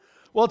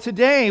Well,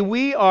 today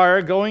we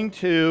are going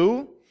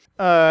to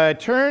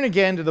turn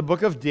again to the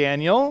book of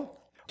Daniel,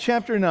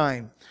 chapter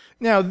 9.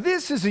 Now,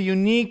 this is a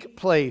unique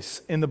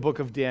place in the book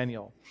of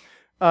Daniel.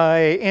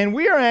 And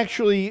we are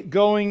actually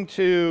going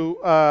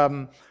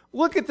to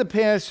look at the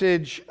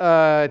passage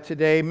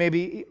today,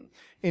 maybe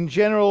in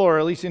general, or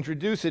at least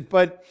introduce it.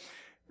 But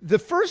the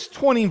first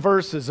 20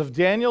 verses of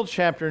Daniel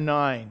chapter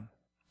 9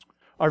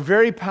 are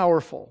very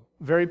powerful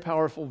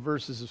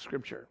verses of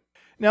Scripture.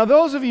 Now,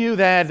 those of you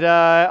that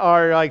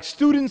are like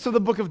students of the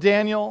book of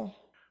Daniel,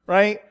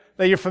 right,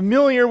 that you're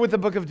familiar with the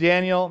book of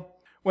Daniel,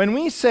 when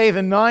we say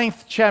the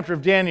 9th chapter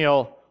of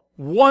Daniel,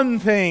 one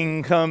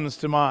thing comes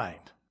to mind,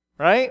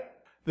 right?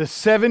 The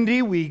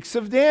 70 weeks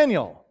of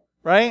Daniel,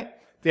 right?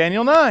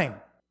 Daniel 9,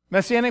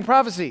 Messianic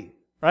prophecy,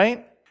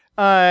 right?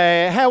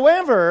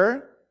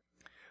 However,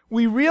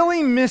 we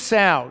really miss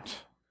out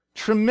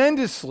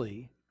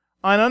tremendously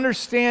on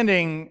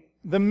understanding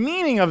the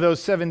meaning of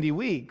those 70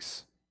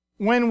 weeks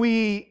when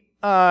we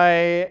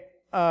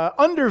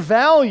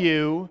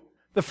undervalue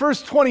the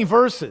first 20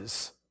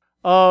 verses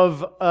of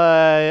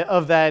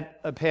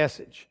that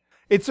passage.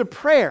 It's a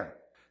prayer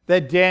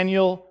that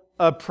Daniel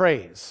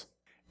prays.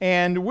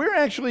 And we're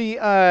actually,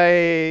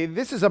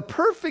 this is a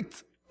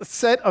perfect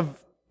set of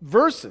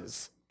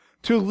verses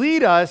to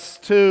lead us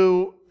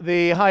to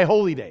the High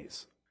Holy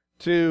Days,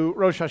 to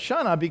Rosh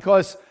Hashanah,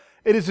 because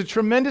it is a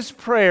tremendous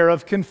prayer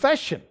of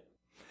confession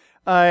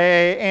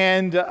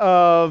and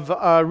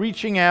of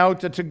reaching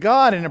out to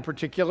God in a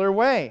particular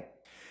way.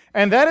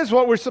 And that is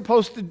what we're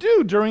supposed to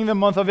do during the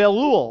month of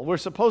Elul. We're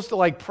supposed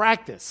to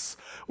practice.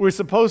 We're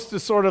supposed to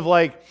sort of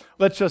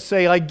let's just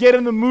say, get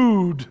in the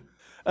mood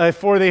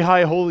for the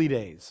High Holy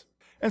Days.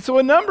 And so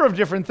a number of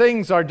different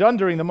things are done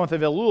during the month of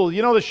Elul.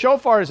 You know, the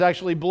shofar is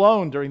actually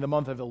blown during the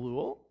month of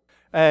Elul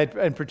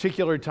at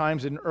particular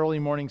times in early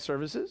morning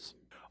services.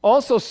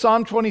 Also,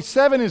 Psalm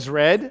 27 is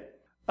read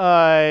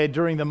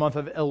during the month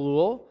of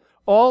Elul,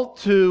 all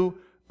to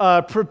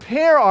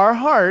prepare our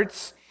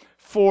hearts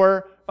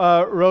for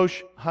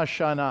Rosh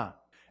Hashanah.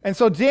 And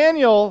so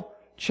Daniel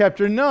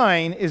chapter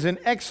 9 is an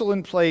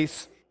excellent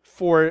place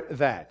for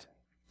that.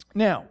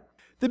 Now,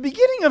 the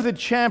beginning of the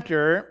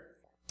chapter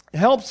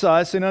helps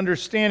us in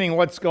understanding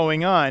what's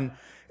going on.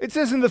 It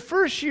says, in the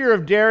first year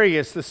of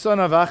Darius, the son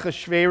of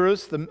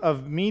Ahasuerus,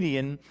 of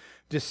Median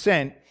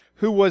descent,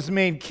 who was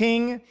made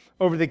king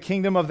over the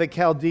kingdom of the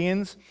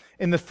Chaldeans,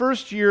 in the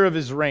first year of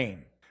his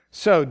reign.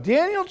 So,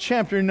 Daniel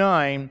chapter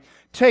 9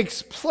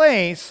 takes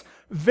place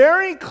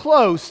very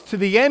close to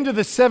the end of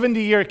the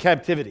 70-year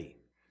captivity.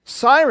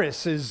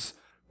 Cyrus is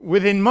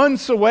within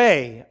months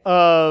away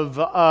of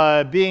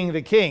being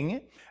the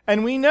king,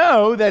 and we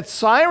know that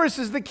Cyrus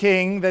is the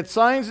king that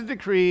signs a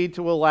decree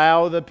to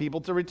allow the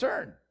people to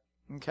return.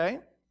 Okay?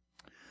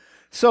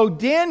 So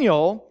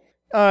Daniel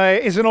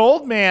is an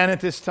old man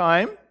at this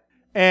time,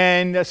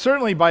 and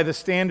certainly by the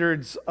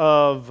standards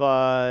of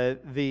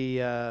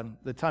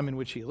the time in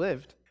which he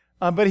lived.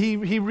 But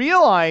he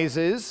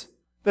realizes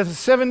that the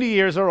 70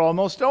 years are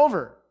almost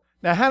over.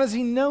 Now, how does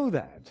he know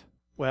that?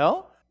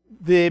 Well,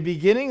 the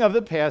beginning of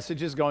the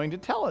passage is going to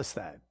tell us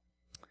that.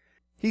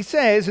 He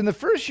says, in the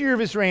first year of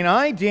his reign,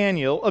 I,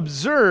 Daniel,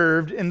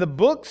 observed in the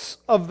books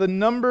of the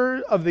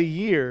number of the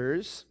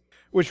years,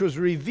 which was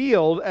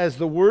revealed as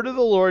the word of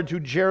the Lord to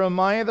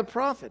Jeremiah the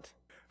prophet,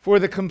 for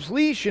the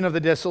completion of the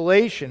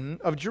desolation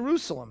of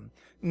Jerusalem,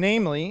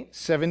 namely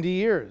 70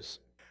 years.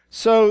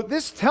 So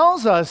this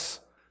tells us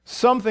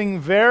something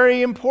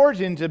very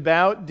important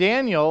about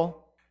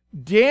Daniel.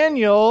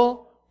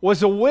 Daniel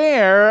was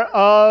aware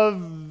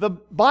of the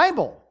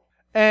Bible.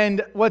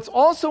 And what's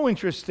also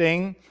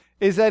interesting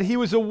is that he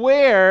was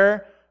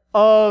aware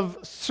of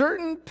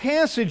certain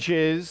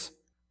passages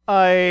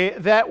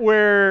that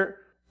were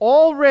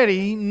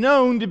already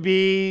known to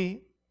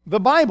be the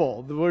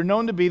Bible, that were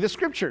known to be the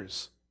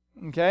Scriptures.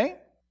 Okay?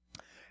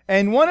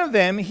 And one of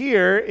them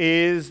here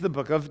is the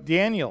book of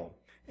Daniel.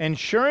 And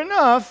sure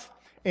enough,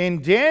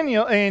 in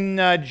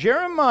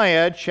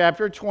Jeremiah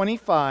chapter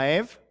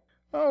 25,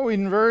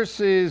 in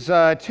verses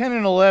 10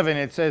 and 11,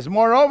 it says,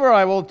 Moreover,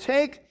 I will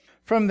take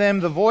from them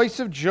the voice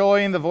of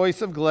joy and the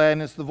voice of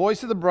gladness, the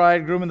voice of the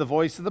bridegroom and the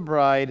voice of the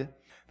bride,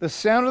 the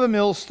sound of the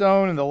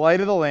millstone and the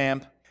light of the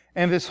lamp.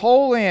 And this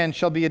whole land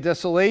shall be a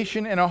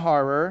desolation and a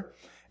horror,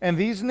 and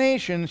these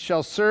nations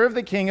shall serve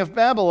the king of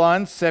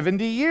Babylon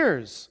 70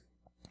 years.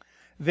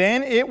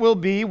 Then it will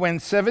be, when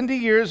 70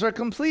 years are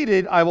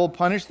completed, I will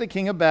punish the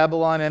king of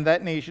Babylon and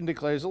that nation,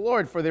 declares the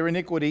Lord, for their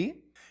iniquity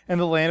and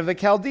the land of the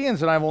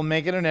Chaldeans, and I will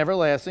make it an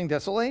everlasting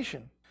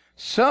desolation.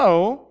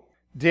 So,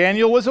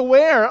 Daniel was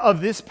aware of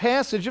this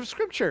passage of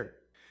Scripture.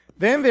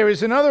 Then there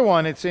is another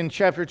one. It's in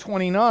chapter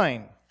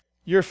 29.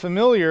 You're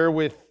familiar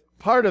with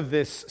part of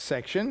this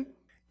section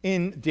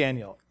in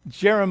Daniel.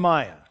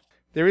 Jeremiah.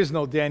 There is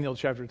no Daniel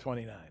chapter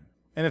 29.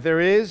 And if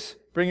there is,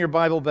 bring your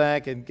Bible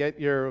back and get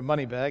your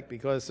money back,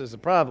 because there's a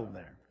problem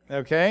there.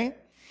 Okay?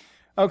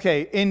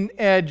 Okay, in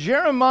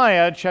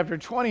Jeremiah chapter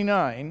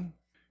 29,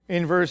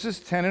 in verses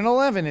 10 and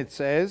 11, it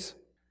says,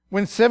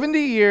 When 70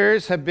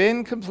 years have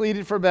been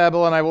completed for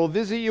Babylon, I will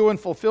visit you and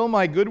fulfill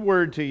my good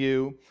word to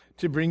you,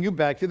 to bring you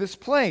back to this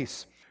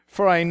place.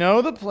 For I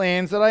know the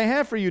plans that I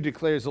have for you,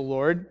 declares the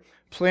Lord,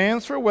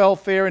 plans for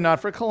welfare and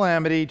not for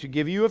calamity, to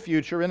give you a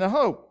future and a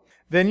hope.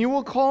 Then you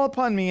will call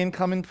upon me and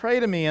come and pray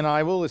to me, and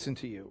I will listen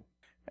to you.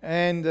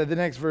 And the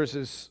next verse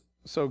is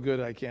so good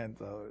I can't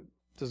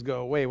just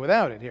go away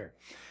without it here.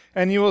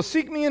 And you will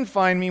seek me and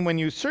find me when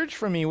you search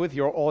for me with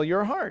all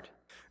your heart.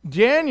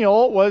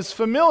 Daniel was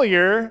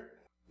familiar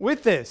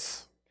with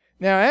this.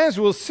 Now, as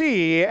we'll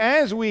see,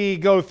 as we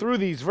go through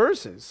these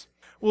verses,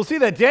 we'll see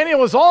that Daniel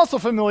was also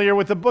familiar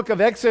with the book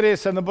of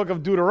Exodus and the book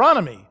of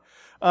Deuteronomy.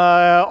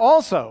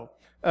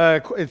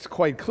 It's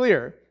quite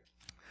clear.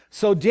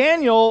 So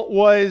Daniel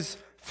was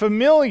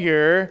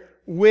familiar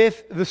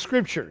with the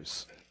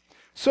scriptures.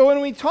 So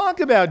when we talk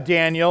about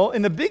Daniel,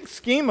 in the big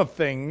scheme of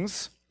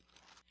things,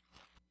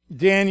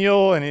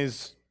 Daniel and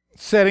his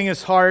setting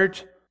his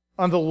heart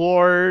on the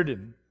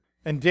Lord,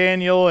 and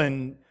Daniel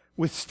and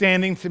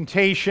withstanding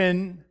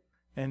temptation,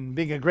 and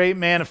being a great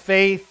man of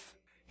faith,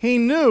 he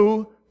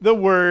knew the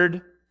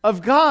Word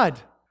of God.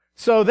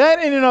 So that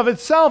in and of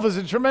itself is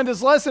a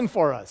tremendous lesson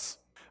for us.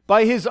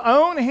 By his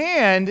own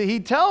hand, he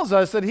tells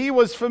us that he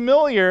was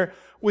familiar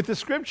with the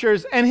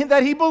Scriptures and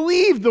that he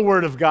believed the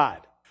Word of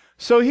God.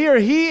 So here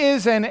he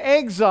is in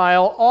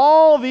exile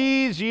all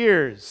these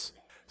years.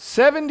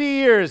 70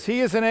 years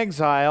he is in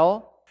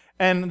exile,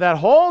 and that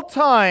whole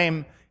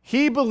time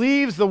he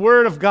believes the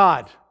Word of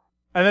God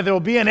and that there will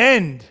be an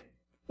end.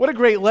 What a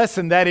great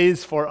lesson that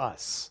is for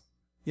us,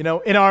 in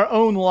our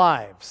own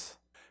lives.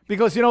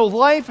 Because,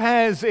 life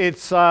has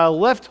its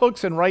left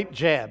hooks and right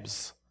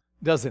jabs,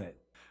 doesn't it?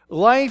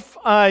 Life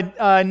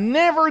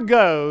never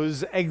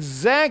goes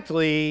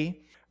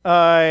exactly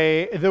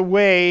the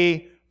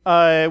way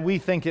we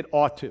think it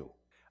ought to.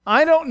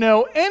 I don't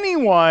know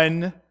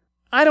anyone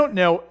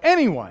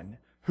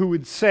who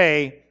would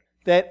say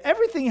that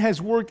everything has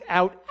worked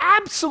out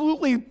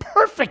absolutely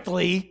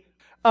perfectly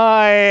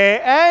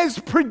as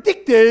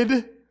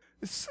predicted,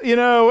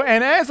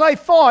 and as I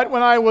thought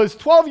when I was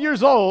 12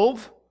 years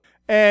old,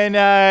 and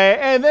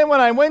then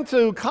when I went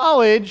to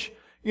college,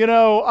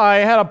 I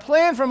had a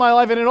plan for my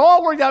life, and it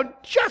all worked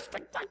out just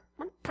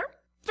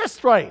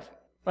right?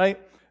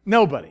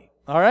 Nobody,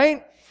 all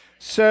right?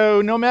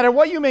 So no matter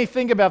what you may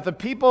think about the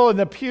people in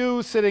the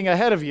pew sitting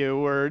ahead of you,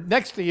 or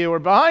next to you, or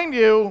behind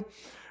you,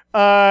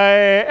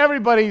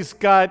 everybody's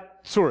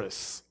got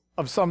tsuris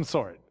of some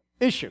sort,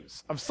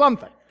 issues of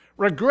something,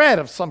 regret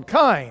of some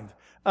kind,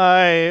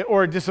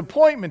 or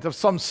disappointment of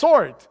some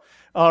sort,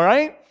 all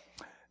right?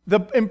 The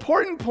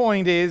important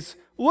point is,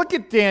 look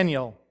at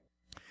Daniel.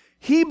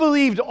 He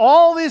believed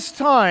all this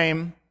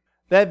time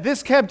that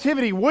this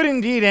captivity would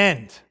indeed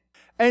end.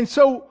 And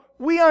so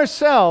we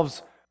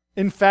ourselves,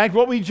 in fact,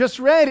 what we just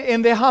read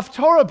in the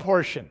Haftorah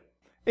portion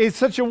is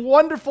such a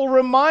wonderful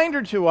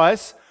reminder to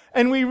us,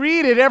 and we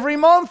read it every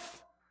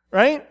month,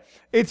 right?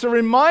 It's a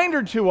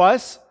reminder to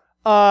us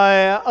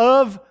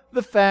of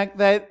the fact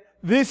that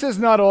this is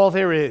not all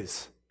there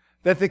is,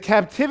 that the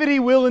captivity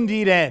will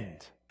indeed end.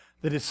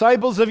 The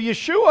disciples of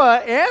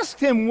Yeshua asked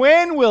him,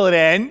 when will it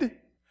end?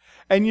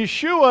 And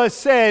Yeshua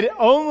said,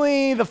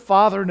 only the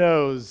Father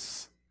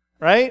knows,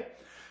 right?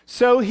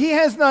 So he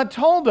has not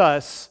told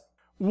us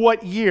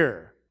what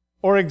year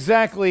or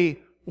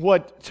exactly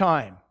what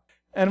time.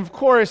 And of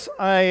course,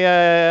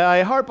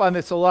 I harp on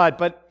this a lot,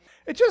 but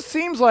it just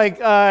seems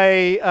like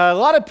a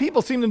lot of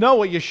people seem to know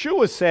what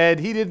Yeshua said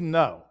he didn't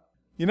know.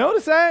 You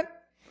notice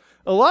that?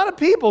 A lot of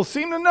people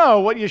seem to know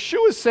what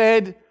Yeshua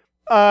said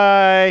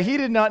he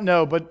did not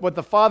know, but what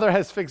the Father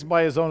has fixed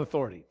by his own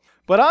authority.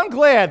 But I'm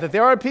glad that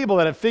there are people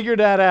that have figured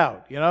that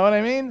out, you know what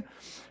I mean?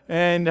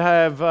 And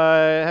have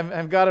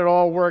got it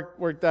all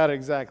worked out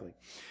exactly.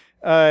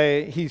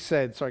 He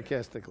said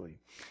sarcastically.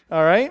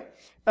 All right?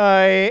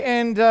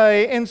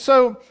 And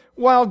so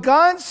while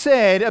God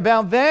said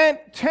about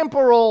that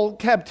temporal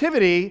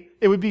captivity,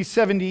 it would be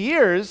 70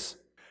 years,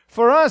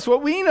 for us,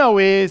 what we know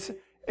is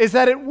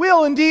that it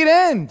will indeed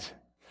end,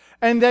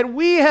 and that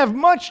we have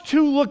much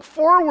to look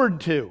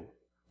forward to,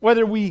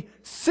 whether we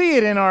see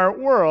it in our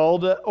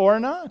world or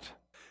not.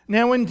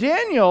 Now, when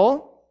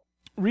Daniel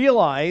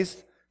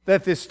realized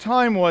that this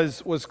time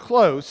was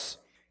close,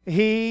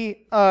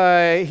 he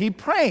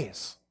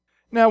prays.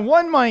 Now,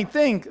 one might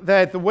think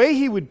that the way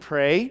he would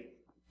pray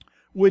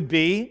would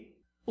be,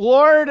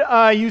 Lord,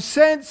 you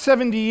said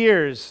 70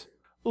 years.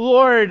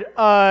 Lord,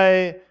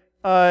 get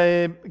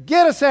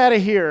us out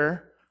of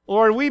here.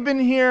 Lord, we've been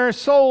here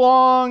so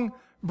long.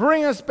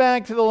 Bring us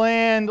back to the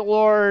land,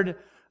 Lord,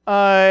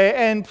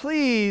 and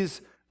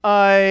please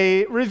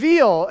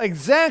reveal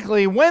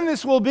exactly when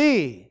this will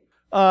be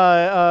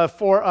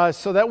for us,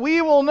 so that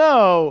we will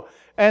know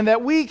and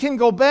that we can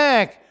go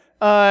back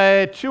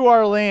to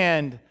our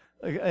land.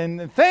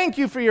 And thank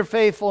you for your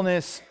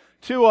faithfulness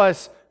to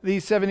us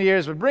these 70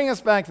 years, but bring us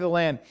back to the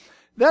land.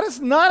 That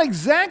is not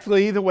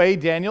exactly the way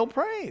Daniel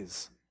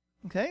prays.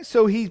 Okay,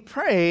 so he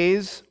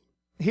prays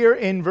here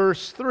in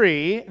verse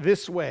 3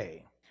 this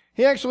way.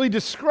 He actually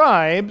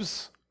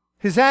describes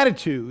his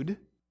attitude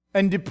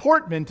and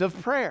deportment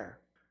of prayer.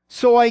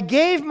 So I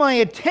gave my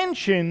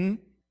attention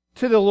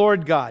to the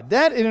Lord God.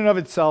 That in and of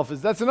itself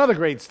that's another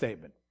great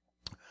statement.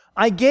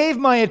 I gave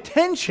my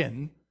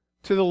attention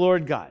to the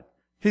Lord God.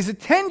 His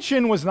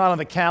attention was not on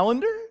the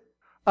calendar.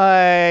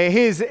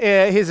 His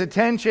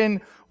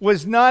attention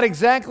was not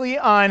exactly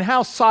on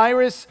how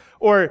Cyrus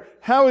or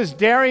how is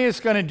Darius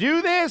going to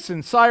do this,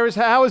 and Cyrus,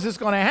 how is this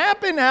going to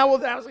happen?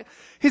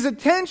 His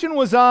attention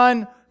was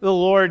on the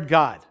Lord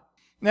God.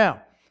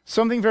 Now,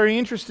 something very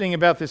interesting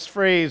about this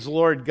phrase,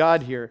 Lord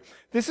God, here.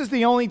 This is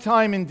the only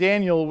time in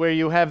Daniel where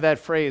you have that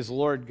phrase,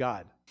 Lord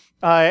God.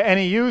 And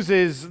he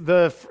uses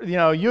the,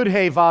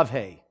 Yud-He,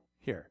 Vav-He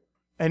here.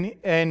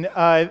 And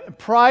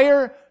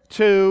prior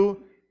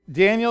to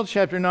Daniel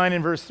chapter 9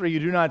 and verse 3, you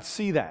do not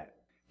see that.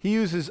 He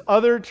uses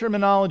other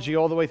terminology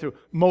all the way through.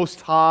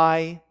 Most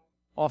High,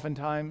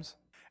 oftentimes.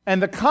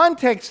 And the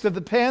context of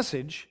the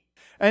passage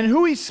and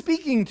who he's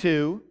speaking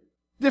to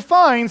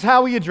defines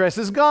how he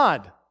addresses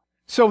God.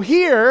 So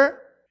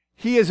here,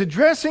 he is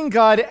addressing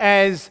God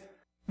as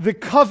the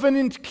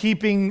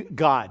covenant-keeping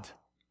God.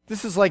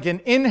 This is like an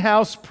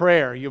in-house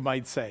prayer, you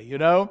might say,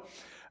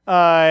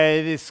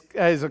 This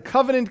is a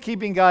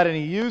covenant-keeping God, and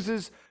he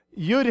uses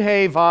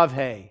Yud-He,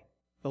 Vav-He,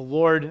 the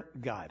Lord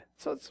God.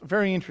 So it's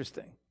very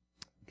interesting.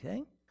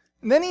 Okay?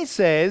 And then he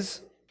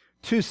says,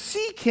 to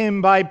seek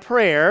him by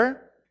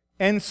prayer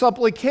and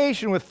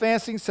supplication with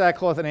fasting,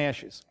 sackcloth, and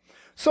ashes.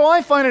 So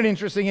I find it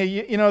interesting,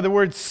 the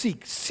word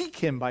seek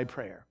him by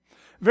prayer.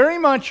 Very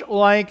much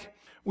like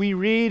we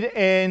read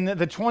in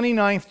the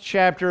 29th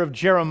chapter of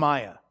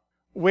Jeremiah,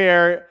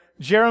 where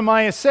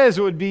Jeremiah says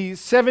it would be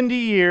 70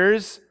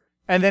 years,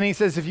 and then he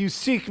says, if you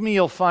seek me,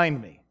 you'll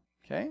find me.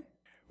 Okay?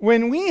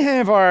 When we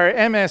have our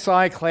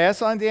MSI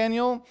class on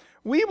Daniel,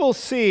 we will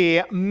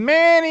see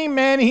many,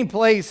 many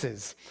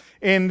places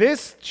in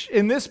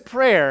this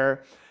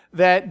prayer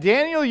that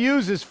Daniel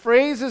uses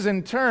phrases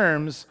and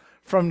terms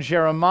from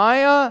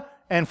Jeremiah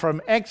and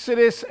from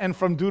Exodus and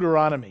from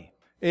Deuteronomy.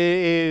 It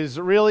is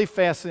really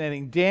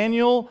fascinating.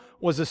 Daniel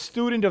was a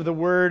student of the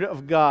Word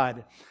of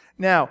God.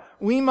 Now,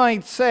 we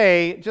might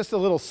say, just a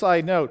little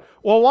side note,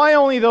 well, why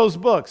only those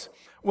books?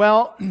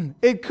 Well,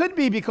 it could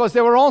be because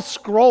they were all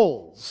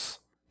scrolls.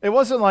 It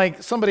wasn't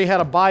like somebody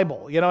had a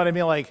Bible, you know what I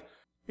mean? Like,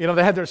 they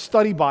had their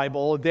study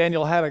Bible,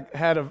 Daniel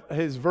had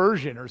his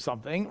version or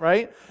something,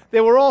 right?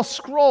 They were all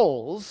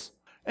scrolls,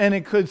 and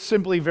it could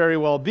simply very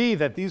well be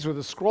that these were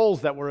the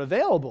scrolls that were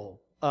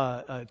available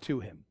to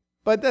him.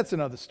 But that's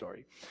another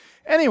story.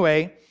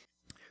 Anyway,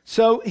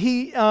 so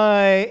he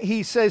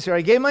says here,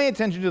 I gave my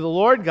attention to the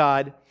Lord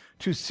God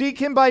to seek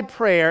him by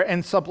prayer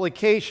and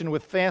supplication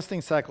with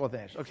fasting, sackcloth,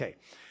 and ashes. Okay,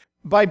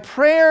 by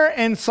prayer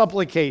and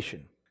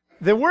supplication.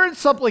 The word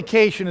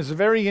supplication is a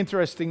very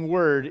interesting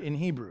word in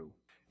Hebrew,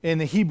 in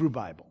the Hebrew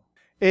Bible.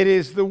 It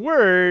is the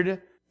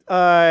word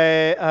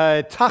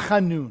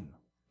tachanun.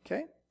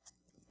 Okay?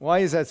 Why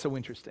is that so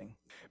interesting?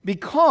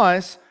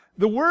 Because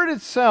the word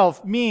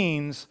itself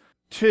means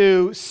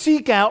to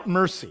seek out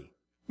mercy.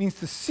 It means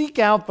to seek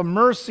out the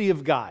mercy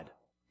of God.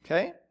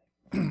 Okay?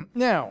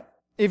 Now,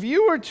 if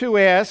you were to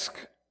ask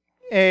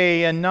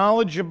a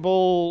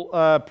knowledgeable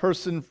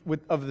person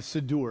of the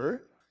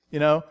Siddur,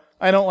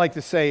 I don't like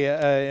to say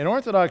an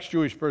Orthodox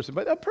Jewish person,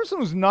 but a person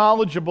who's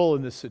knowledgeable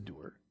in the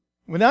Siddur,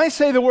 when I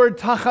say the word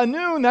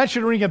tachanun, that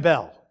should ring a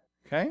bell,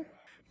 okay?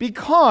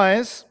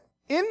 Because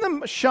in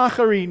the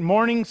Shacharit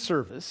morning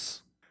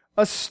service,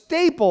 a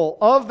staple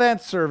of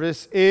that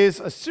service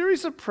is a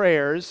series of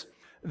prayers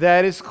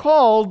that is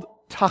called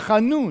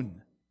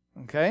tachanun,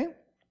 okay?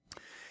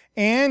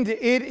 And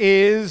it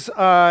is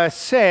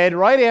said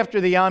right after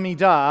the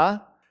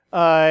Amidah,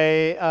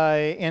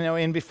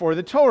 and before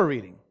the Torah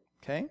reading,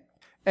 okay?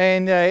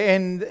 And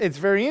it's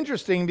very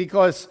interesting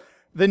because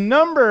the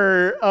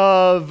number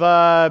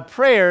of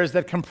prayers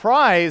that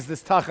comprise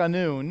this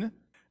tachanun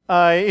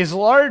is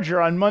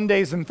larger on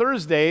Mondays and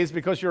Thursdays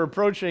because you're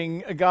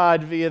approaching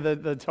God via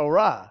the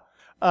Torah.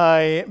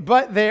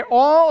 But they're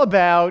all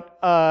about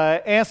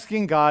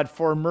asking God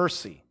for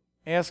mercy.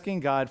 Asking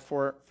God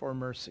for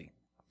mercy.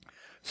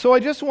 So I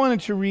just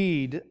wanted to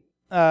read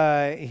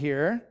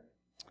here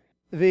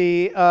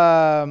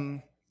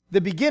the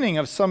beginning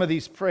of some of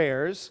these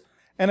prayers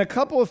and a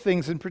couple of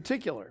things in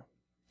particular.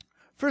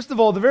 First of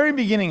all, the very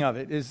beginning of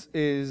it is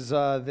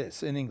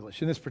this in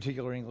English, in this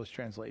particular English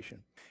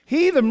translation.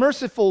 He, the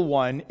merciful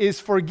one, is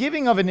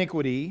forgiving of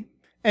iniquity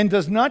and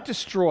does not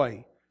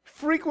destroy,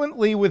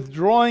 frequently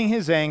withdrawing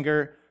his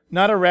anger,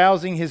 not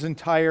arousing his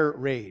entire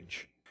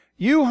rage.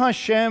 You,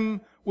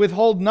 Hashem,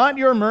 withhold not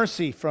your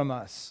mercy from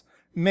us.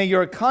 May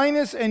your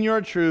kindness and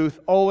your truth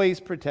always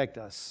protect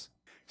us.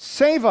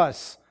 Save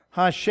us,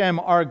 Hashem,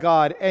 our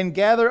God, and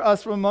gather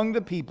us from among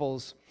the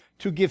peoples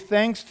to give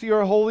thanks to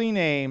your holy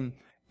name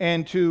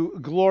and to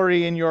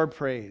glory in your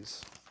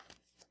praise.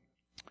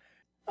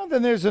 Well,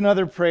 then there's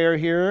another prayer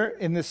here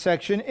in this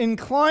section.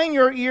 Incline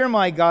your ear,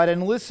 my God,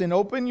 and listen.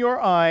 Open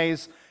your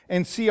eyes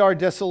and see our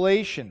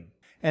desolation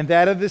and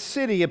that of the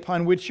city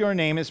upon which your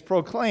name is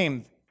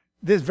proclaimed.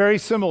 This is very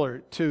similar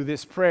to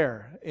this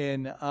prayer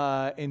in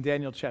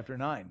Daniel chapter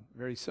 9.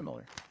 Very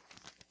similar.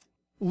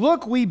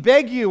 Look, we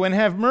beg you, and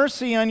have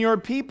mercy on your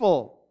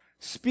people.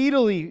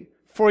 speedily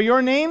for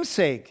your name's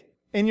sake.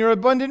 In your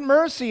abundant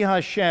mercy,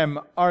 Hashem,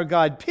 our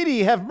God,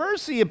 pity, have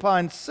mercy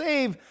upon,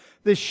 save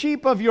the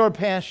sheep of your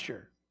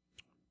pasture.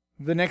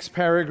 The next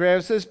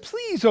paragraph says,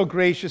 please, O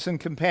gracious and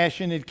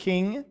compassionate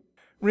King,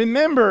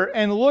 remember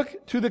and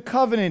look to the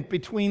covenant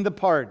between the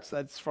parts.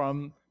 That's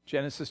from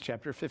Genesis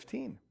chapter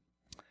 15.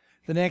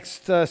 The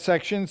next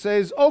section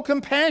says, O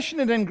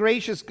compassionate and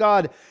gracious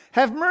God,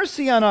 have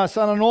mercy on us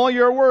and on all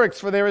your works,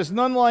 for there is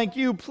none like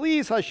you.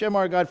 Please, Hashem,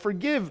 our God,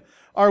 forgive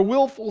our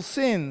willful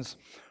sins.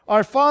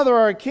 Our Father,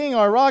 our King,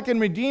 our Rock and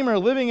Redeemer,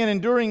 living and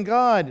enduring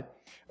God,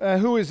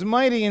 who is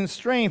mighty in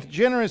strength,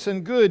 generous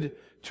and good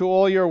to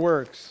all your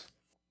works.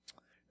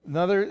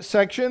 Another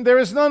section, there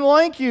is none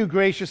like you,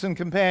 gracious and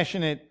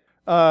compassionate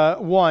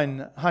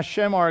one,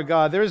 Hashem, our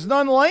God. There is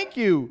none like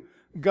you,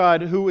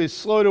 God, who is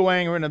slow to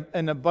anger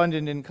and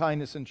abundant in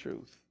kindness and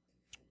truth.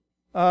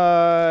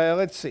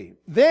 Let's see.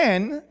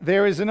 Then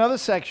there is another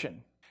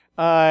section,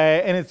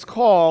 and it's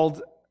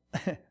called,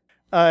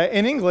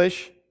 in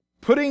English,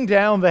 putting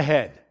down the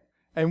head.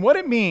 And what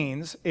it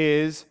means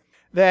is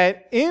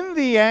that in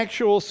the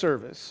actual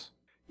service,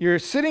 you're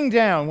sitting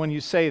down when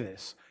you say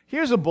this.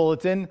 Here's a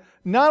bulletin.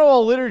 Not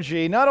all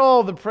liturgy, not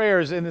all the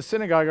prayers in the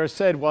synagogue are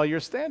said while you're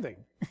standing.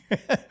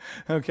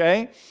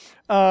 Okay?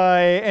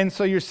 And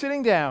so you're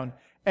sitting down,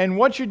 and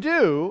what you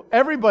do,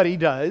 everybody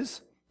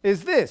does,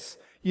 is this.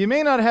 You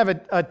may not have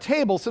a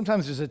table.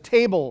 Sometimes there's a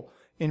table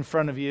in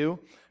front of you,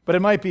 but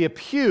it might be a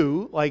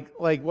pew, like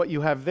what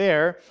you have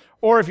there.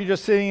 Or if you're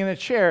just sitting in a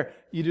chair,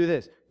 you do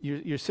this.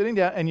 You're sitting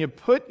down, and you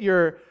put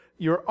your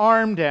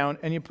arm down,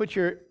 and you put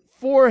your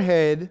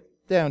forehead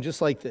down,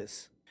 just like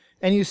this.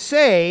 And you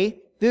say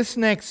this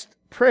next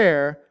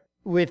prayer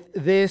with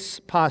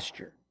this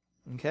posture.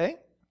 Okay?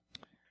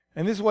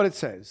 And this is what it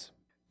says.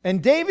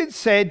 And David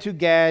said to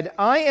Gad,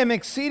 I am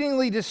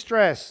exceedingly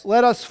distressed.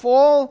 Let us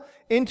fall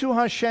into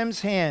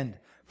Hashem's hand,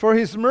 for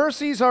his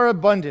mercies are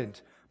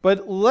abundant.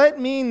 But let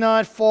me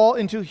not fall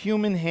into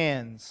human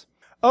hands.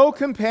 O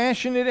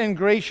compassionate and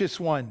gracious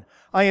one,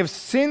 I have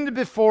sinned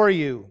before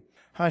you.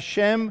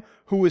 Hashem,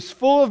 who is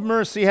full of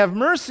mercy, have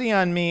mercy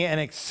on me and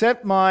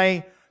accept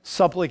my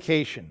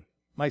supplications.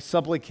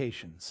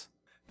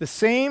 The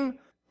same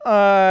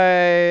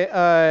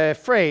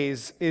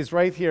phrase is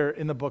right here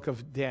in the book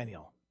of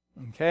Daniel.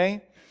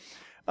 Okay?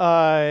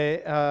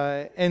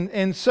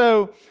 And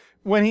so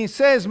when he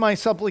says my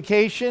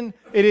supplication,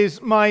 it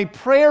is my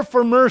prayer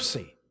for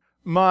mercy,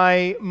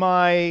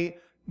 my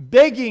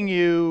begging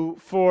you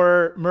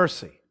for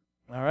mercy.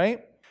 All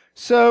right?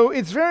 So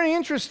it's very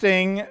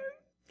interesting,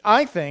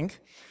 I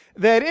think,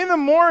 that in the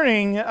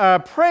morning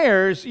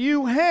prayers,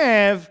 you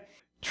have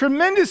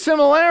tremendous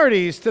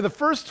similarities to the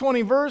first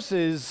 20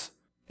 verses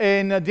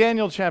in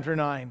Daniel chapter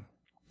 9.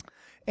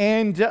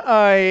 And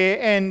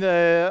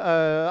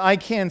I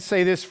can't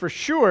say this for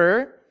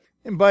sure,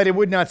 but it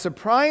would not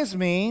surprise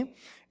me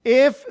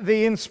if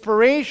the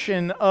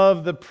inspiration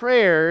of the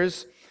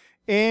prayers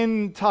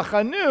in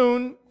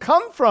Tachanun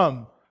come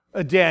from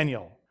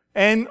Daniel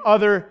and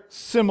other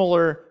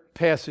similar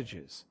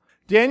passages.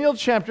 Daniel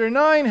chapter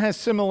 9 has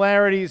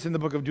similarities in the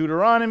book of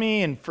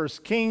Deuteronomy and 1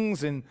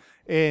 Kings and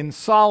in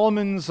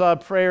Solomon's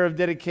prayer of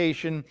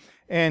dedication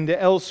and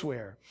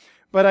elsewhere.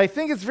 But I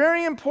think it's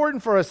very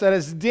important for us that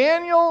as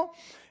Daniel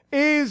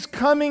is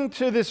coming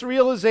to this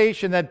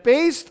realization that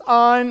based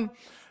on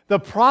the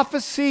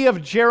prophecy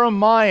of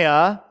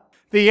Jeremiah,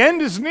 the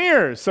end is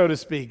near, so to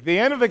speak. The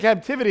end of the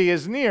captivity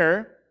is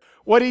near.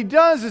 What he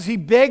does is he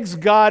begs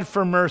God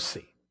for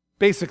mercy,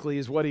 basically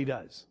is what he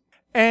does.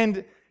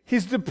 And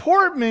his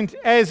deportment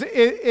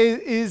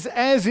is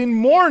as in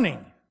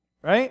mourning,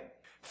 right?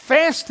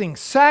 Fasting,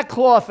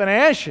 sackcloth and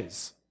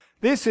ashes.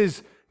 This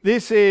is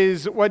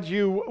what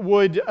you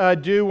would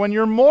do when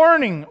you're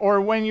mourning or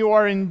when you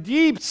are in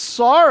deep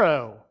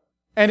sorrow.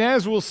 And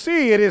as we'll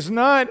see, it is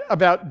not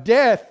about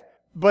death,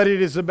 but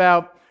it is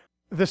about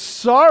the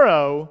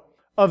sorrow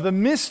of the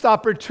missed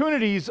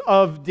opportunities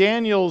of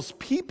Daniel's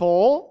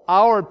people,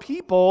 our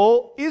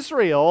people,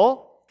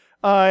 Israel,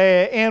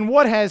 and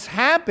what has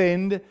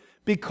happened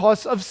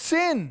because of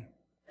sin.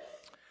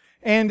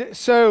 And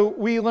so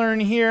we learn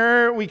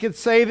here, we could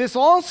say this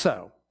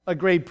also, a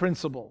great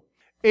principle,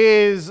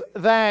 is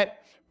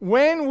that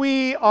when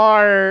we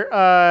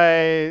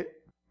are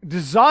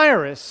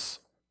desirous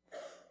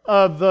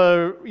of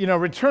the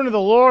return of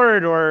the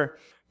Lord, or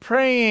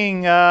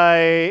praying,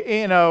 Lord,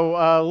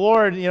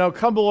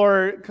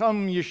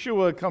 come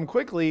Yeshua, come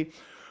quickly,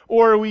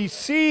 or we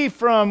see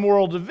from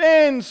world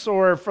events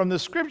or from the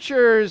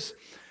scriptures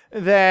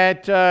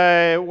that,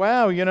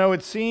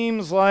 it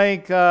seems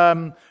like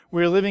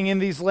we're living in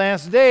these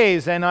last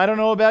days, and I don't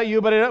know about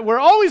you, but we're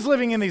always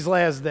living in these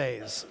last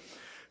days.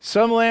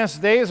 Some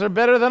last days are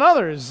better than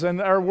others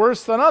and are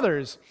worse than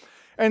others.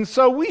 And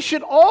so we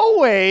should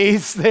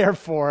always,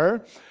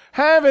 therefore,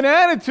 have an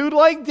attitude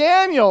like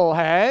Daniel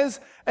has,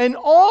 and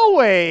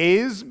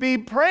always be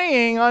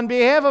praying on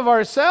behalf of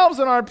ourselves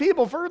and our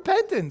people for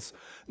repentance.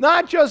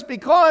 Not just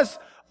because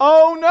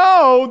oh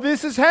no,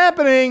 this is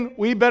happening,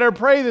 we better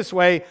pray this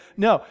way.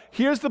 No,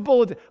 here's the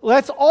bulletin.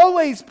 Let's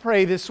always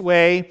pray this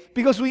way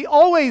because we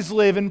always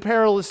live in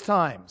perilous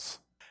times.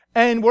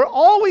 And we're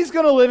always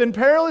going to live in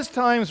perilous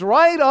times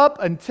right up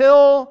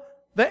until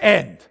the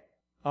end.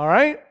 All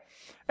right?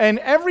 And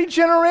every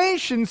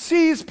generation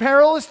sees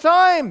perilous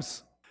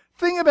times.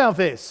 Think about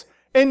this.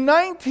 In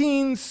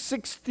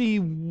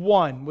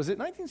 1961, was it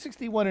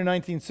 1961 or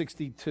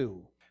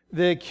 1962?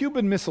 The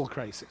Cuban Missile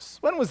Crisis.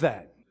 When was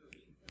that?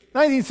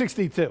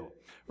 1962.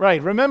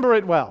 Right, remember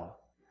it well.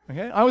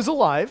 Okay, I was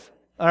alive,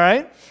 all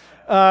right?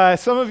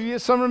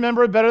 Some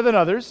remember it better than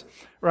others,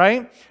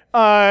 right?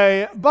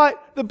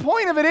 But the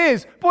point of it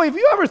is, boy, if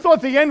you ever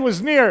thought the end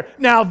was near,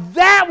 now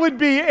that would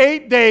be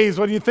 8 days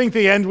when you think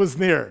the end was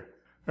near,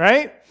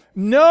 right?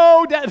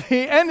 No,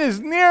 the end is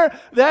near.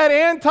 That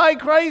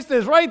Antichrist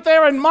is right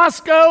there in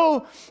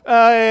Moscow,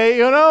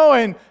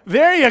 and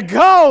there you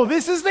go.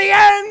 This is the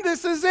end.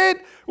 This is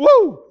it.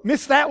 Woo!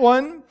 Missed that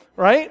one,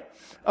 right?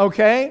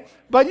 Okay.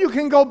 But you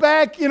can go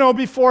back,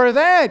 before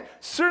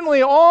that.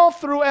 Certainly all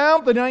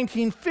throughout the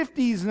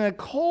 1950s and the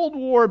Cold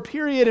War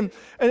period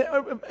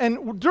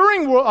and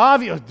during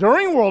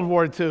World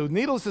War II,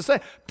 needless to say,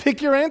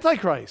 pick your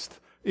Antichrist,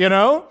 You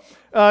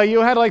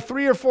had like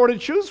 3 or 4 to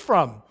choose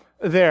from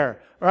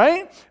there.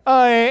 Right?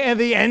 And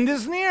the end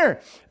is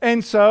near.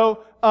 And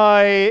so,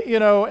 I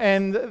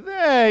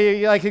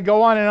could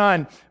go on and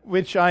on,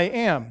 which I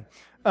am.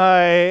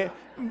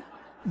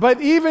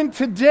 But even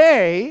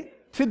today,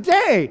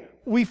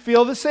 we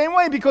feel the same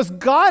way because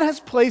God has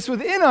placed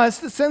within us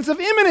the sense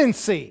of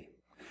imminency.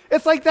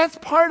 It's like that's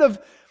part of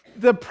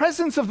the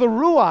presence of the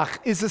Ruach,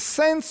 is a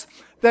sense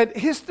that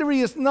history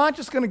is not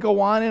just going to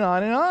go on and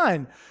on and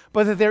on,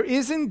 but that there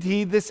is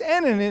indeed this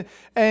end,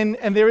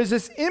 and there is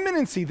this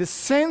imminency, the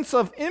sense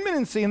of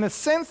imminency, and the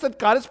sense that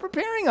God is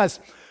preparing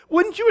us.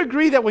 Wouldn't you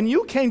agree that when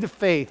you came to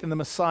faith in the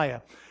Messiah,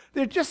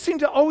 there just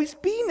seemed to always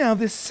be now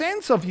this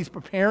sense of He's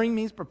preparing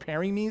me, He's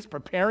preparing me, He's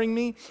preparing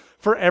me,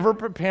 forever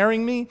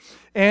preparing me,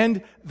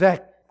 and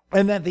that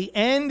the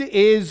end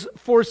is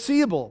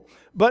foreseeable.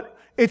 But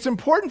it's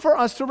important for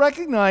us to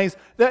recognize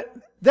that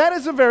that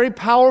is a very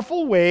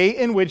powerful way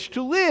in which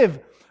to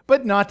live,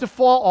 but not to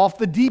fall off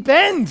the deep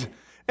end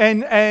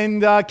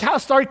and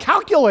start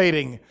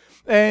calculating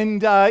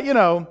and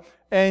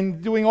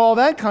doing all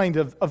that kind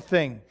of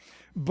thing.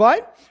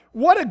 But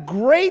what a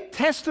great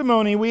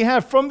testimony we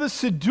have from the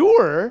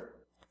Siddur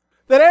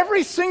that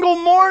every single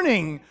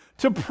morning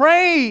to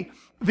pray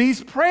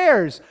these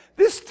prayers.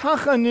 This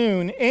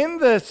Tachanun in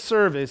the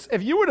service,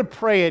 if you were to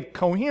pray it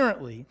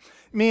coherently,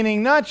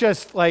 meaning not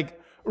just like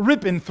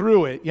ripping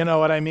through it, you know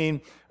what I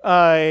mean,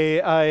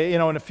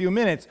 in a few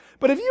minutes.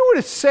 But if you were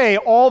to say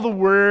all the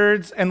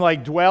words and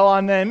like dwell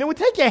on them, it would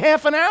take you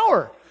half an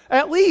hour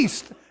at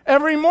least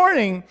every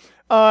morning,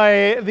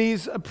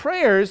 these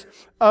prayers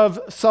of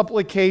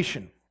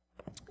supplication.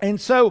 And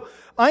so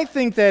I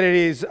think that it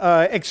is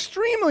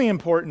extremely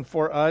important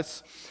for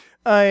us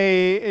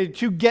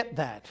to get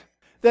that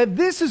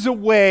this is a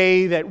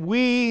way that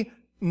we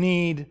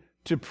need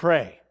to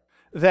pray.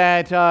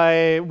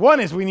 That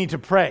one is we need to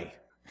pray.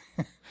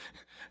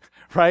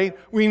 Right?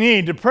 We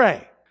need to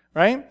pray,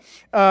 right?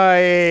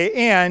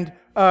 And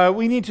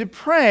we need to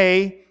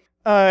pray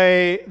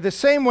the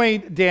same way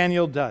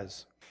Daniel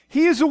does.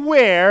 He is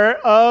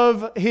aware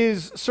of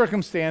his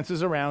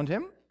circumstances around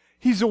him.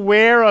 He's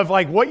aware of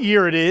like what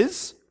year it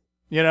is,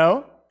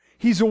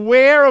 He's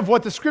aware of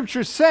what the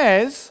Scripture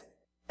says.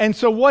 And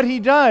so what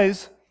he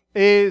does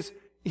is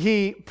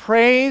he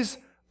prays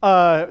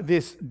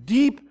this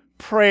deep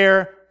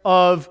prayer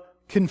of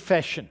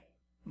confession.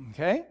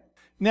 Okay?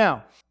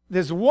 Now,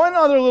 there's one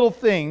other little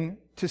thing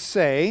to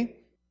say,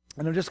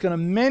 and I'm just going to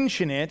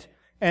mention it,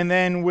 and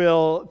then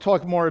we'll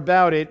talk more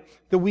about it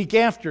the week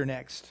after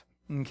next.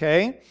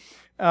 Okay?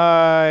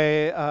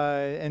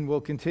 And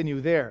we'll continue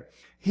there.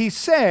 He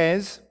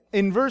says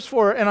in verse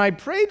 4, "And I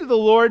prayed to the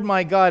Lord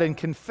my God and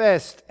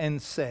confessed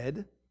and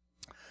said,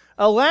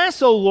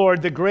 Alas, O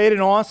Lord, the great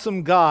and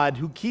awesome God,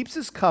 who keeps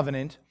His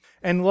covenant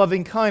and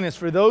loving kindness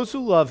for those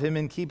who love Him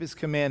and keep His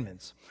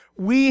commandments.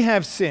 We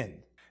have sinned."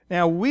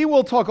 Now, we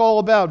will talk all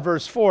about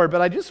verse 4, but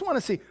I just want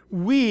to see,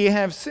 we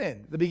have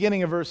sinned, the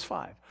beginning of verse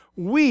 5.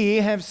 We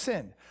have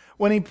sinned.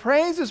 When he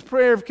prays this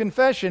prayer of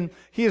confession,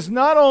 he is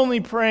not only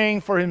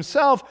praying for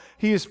himself,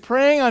 he is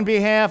praying on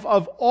behalf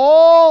of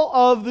all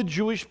of the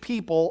Jewish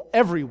people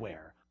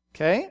everywhere.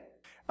 Okay?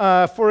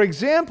 For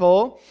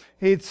example,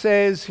 it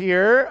says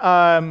here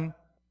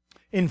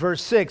in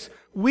verse 6,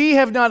 "We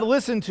have not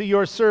listened to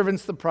your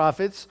servants, the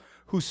prophets,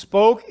 who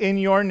spoke in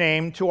your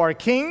name to our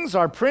kings,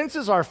 our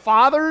princes, our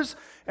fathers,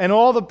 and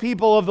all the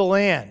people of the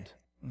land."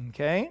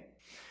 Okay?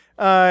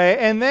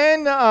 And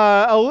then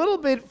a little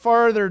bit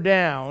farther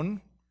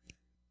down,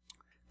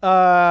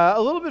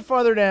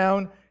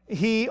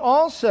 he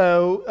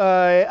also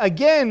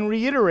again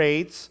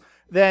reiterates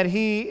that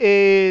he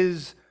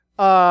is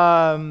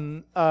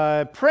praying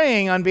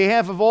on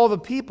behalf of all the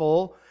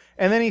people.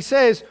 And then he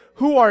says,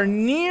 "who are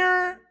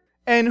near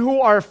and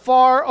who are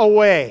far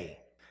away."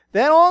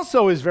 That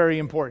also is very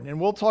important, and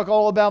we'll talk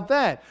all about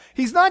that.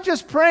 He's not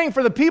just praying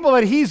for the people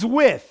that he's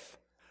with,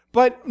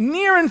 but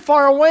near and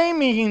far away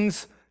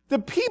means the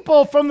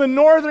people from the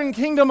northern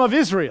kingdom of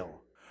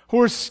Israel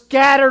who are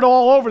scattered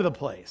all over the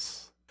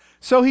place.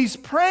 So he's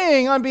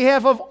praying on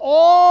behalf of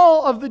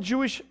all of the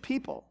Jewish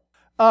people,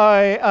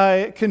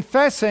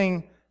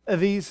 confessing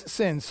these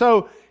sins.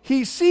 So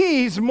he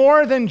sees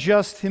more than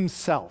just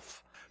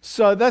himself.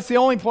 So that's the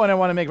only point I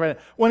want to make right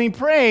now. When he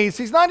prays,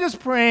 he's not just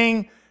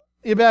praying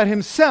about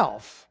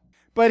himself,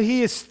 but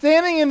he is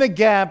standing in the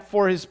gap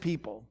for his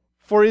people,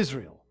 for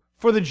Israel,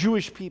 for the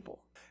Jewish people.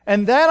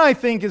 And that, I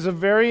think, is a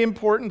very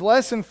important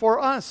lesson for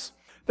us,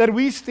 that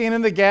we stand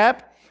in the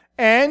gap,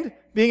 and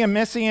being a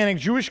Messianic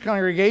Jewish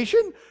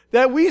congregation,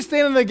 that we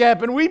stand in the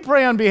gap and we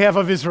pray on behalf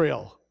of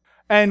Israel.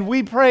 And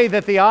we pray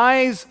that the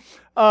eyes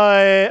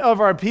of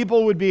our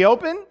people would be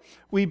open.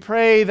 We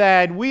pray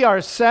that we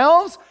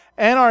ourselves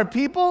and our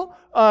people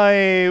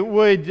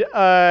would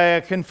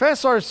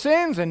confess our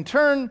sins and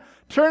turn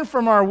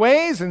from our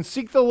ways and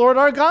seek the Lord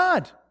our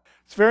God.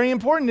 It's very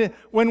important.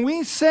 When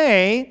we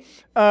say,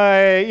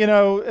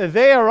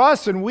 they are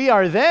us and we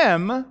are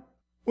them,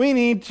 we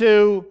need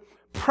to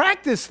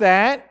practice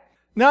that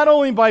not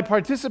only by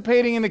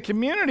participating in the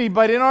community,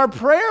 but in our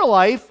prayer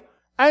life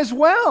as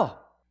well.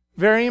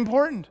 Very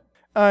important.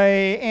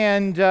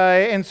 And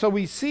so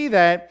we see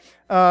that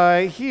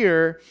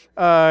here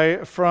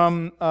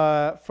from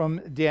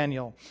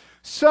Daniel.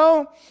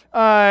 So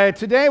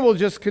today we'll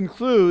just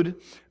conclude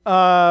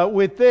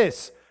with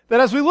this, that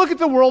as we look at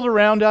the world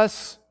around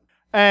us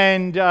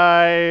and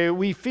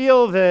we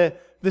feel the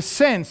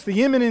sense,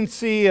 the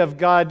imminency of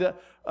God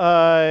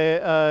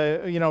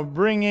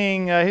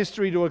bringing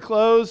history to a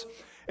close,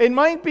 it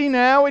might be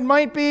now, it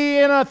might be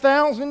in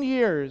 1,000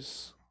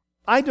 years.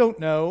 I don't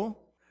know.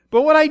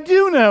 But what I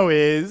do know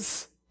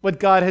is what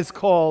God has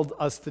called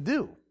us to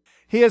do.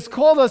 He has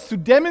called us to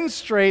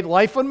demonstrate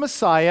life on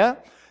Messiah,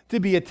 to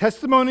be a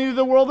testimony to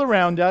the world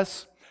around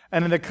us.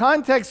 And in the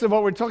context of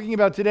what we're talking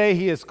about today,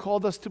 He has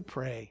called us to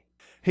pray.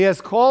 He has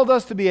called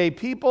us to be a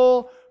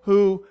people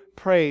who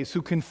prays,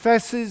 who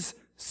confesses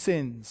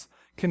sins.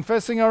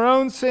 Confessing our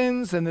own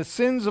sins and the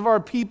sins of our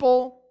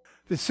people,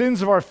 the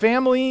sins of our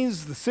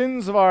families, the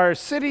sins of our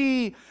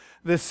city,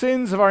 the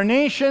sins of our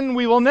nation.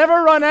 We will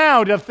never run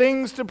out of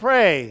things to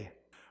pray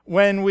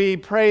when we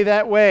pray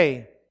that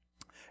way.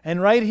 And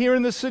right here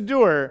in the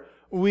Siddur,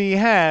 we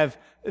have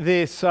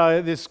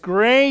this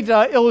great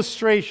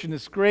illustration,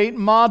 this great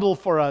model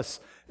for us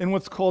in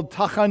what's called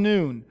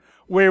Tachanun,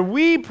 where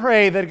we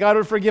pray that God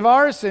would forgive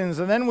our sins,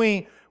 and then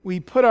we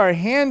put our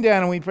hand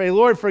down and we pray,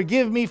 Lord,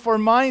 forgive me for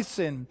my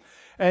sin.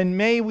 And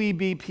may we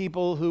be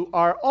people who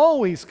are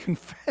always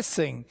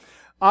confessing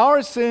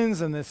our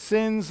sins and the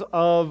sins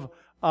of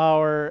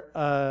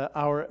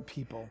our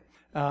people.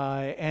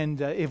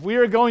 If we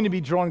are going to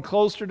be drawn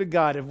closer to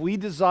God, if we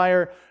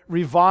desire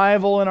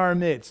revival in our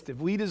midst, if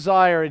we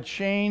desire a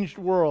changed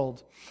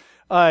world,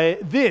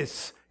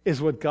 this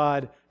is what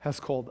God has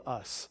called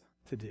us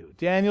to do.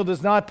 Daniel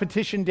does not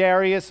petition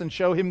Darius and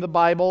show him the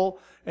Bible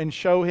and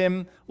show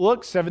him,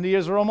 look, 70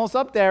 years are almost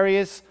up,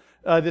 Darius.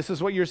 This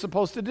is what you're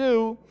supposed to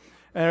do.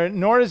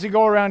 Nor does he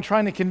go around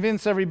trying to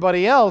convince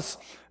everybody else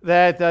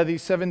that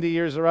these 70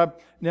 years are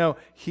up. No,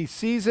 he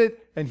sees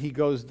it and he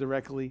goes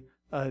directly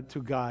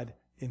to God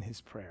in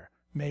his prayer.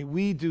 May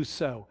we do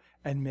so,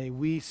 and may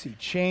we see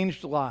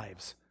changed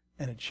lives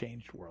and a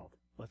changed world.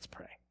 Let's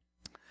pray.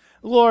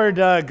 Lord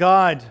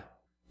God,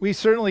 we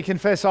certainly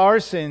confess our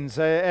sins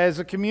as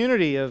a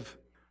community of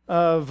being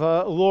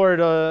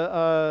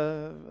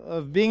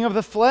of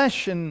the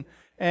flesh and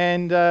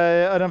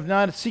of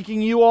not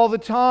seeking you all the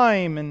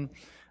time, and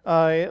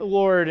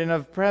Lord, and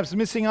of perhaps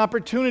missing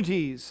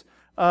opportunities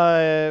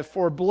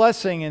for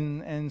blessing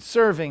and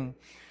serving.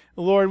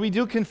 Lord, we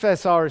do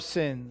confess our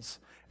sins.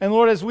 And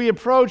Lord, as we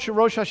approach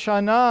Rosh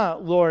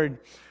Hashanah, Lord,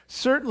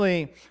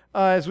 certainly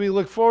as we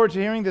look forward to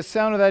hearing the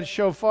sound of that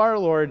shofar,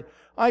 Lord,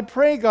 I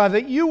pray, God,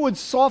 that you would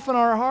soften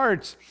our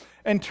hearts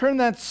and turn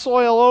that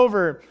soil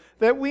over,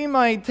 that we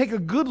might take a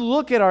good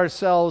look at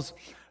ourselves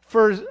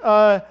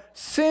for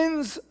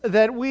sins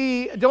that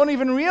we don't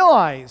even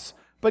realize,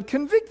 but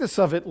convict us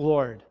of it,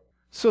 Lord,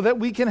 so that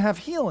we can have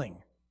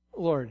healing,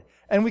 Lord,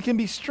 and we can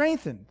be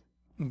strengthened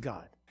in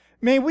God.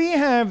 May we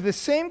have the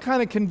same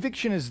kind of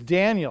conviction as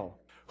Daniel,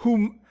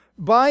 who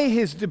by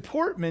his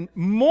deportment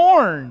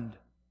mourned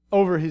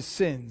over his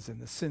sins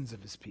and the sins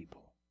of his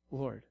people,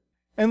 Lord.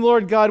 And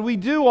Lord God, we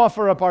do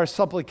offer up our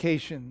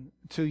supplication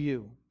to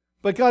you.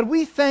 But God,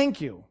 we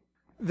thank you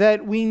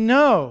that we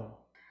know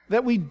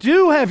that we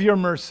do have your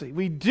mercy.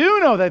 We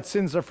do know that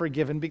sins are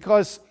forgiven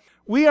because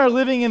we are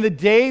living in the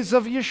days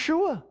of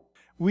Yeshua.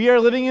 We are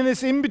living in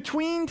this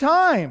in-between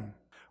time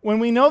when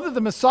we know that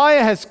the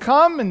Messiah has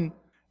come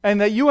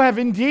and that you have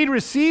indeed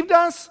received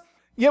us,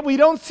 yet we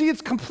don't see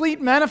its complete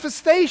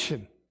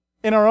manifestation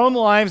in our own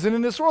lives and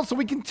in this world. So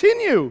we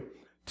continue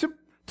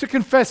to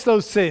confess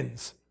those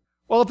sins,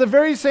 while at the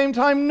very same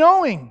time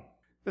knowing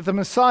that the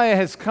Messiah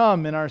has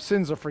come and our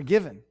sins are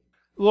forgiven.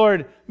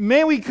 Lord,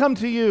 may we come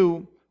to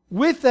you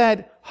with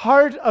that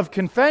heart of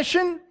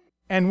confession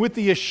and with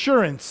the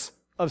assurance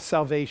of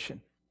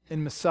salvation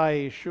in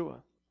Messiah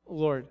Yeshua,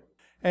 Lord.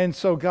 And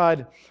so,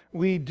 God,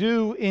 we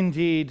do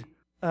indeed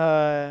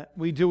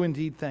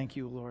thank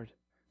you, Lord.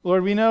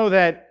 Lord, we know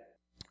that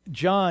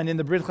John in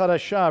the Brit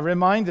Chadashah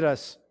reminded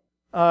us,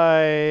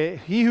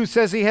 he who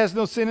says he has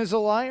no sin is a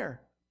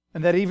liar,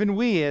 and that even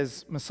we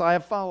as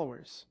Messiah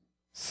followers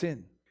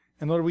sin.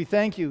 And Lord, we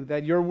thank you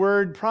that your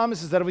word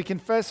promises that if we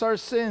confess our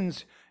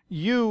sins,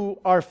 you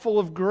are full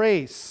of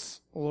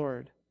grace,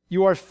 Lord.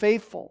 You are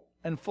faithful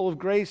and full of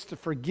grace to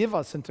forgive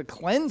us and to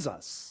cleanse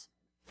us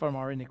from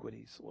our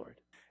iniquities, Lord.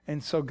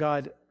 And so,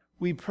 God,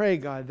 we pray,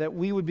 God, that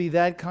we would be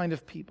that kind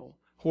of people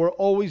who are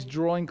always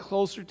drawing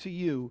closer to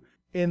you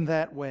in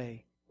that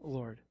way,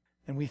 Lord.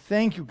 And we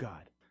thank you,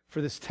 God, for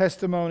this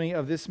testimony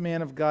of this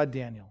man of God,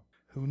 Daniel,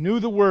 who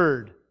knew the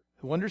word,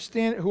 who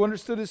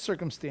understood his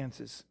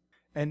circumstances,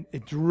 and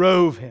it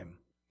drove him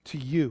to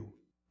you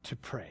to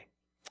pray.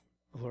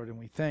 Lord, and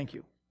we thank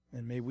you,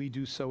 and may we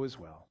do so as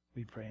well.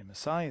 We pray in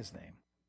Messiah's name.